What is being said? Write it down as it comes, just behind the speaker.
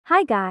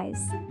Hi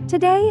guys.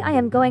 Today I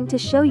am going to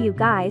show you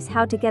guys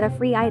how to get a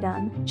free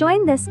item.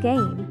 Join this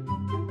game.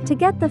 To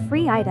get the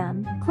free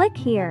item, click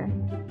here.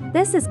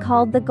 This is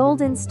called the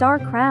Golden Star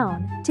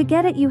Crown. To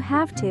get it you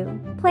have to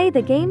play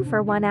the game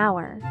for 1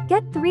 hour,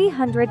 get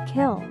 300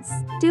 kills,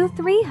 do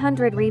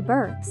 300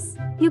 rebirths.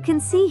 You can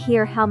see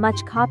here how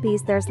much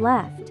copies there's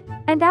left.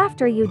 And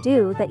after you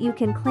do that you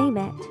can claim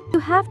it. You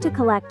have to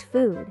collect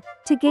food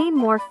to gain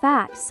more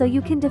fat so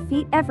you can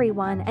defeat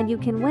everyone and you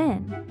can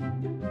win.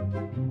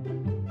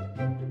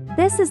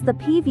 This is the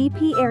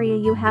PvP area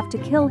you have to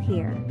kill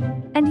here.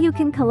 And you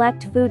can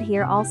collect food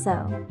here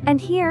also.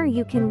 And here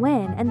you can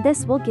win and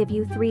this will give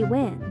you 3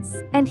 wins.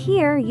 And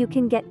here you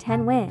can get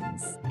 10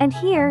 wins. And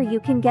here you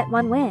can get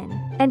 1 win.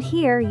 And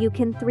here you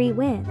can 3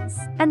 wins.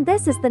 And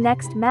this is the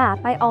next map,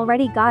 I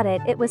already got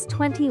it, it was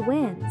 20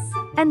 wins.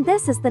 And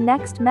this is the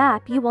next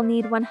map, you will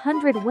need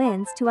 100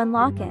 wins to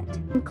unlock it.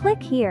 And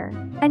click here.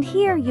 And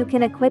here you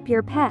can equip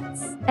your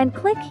pets. And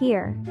click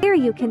here. Here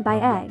you can buy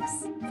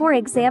eggs. For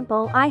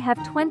example, I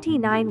have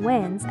 29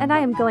 wins and I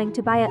am going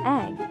to buy an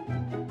egg.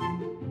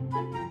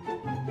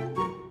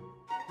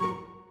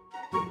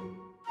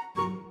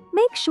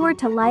 Make sure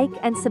to like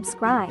and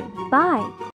subscribe. Bye.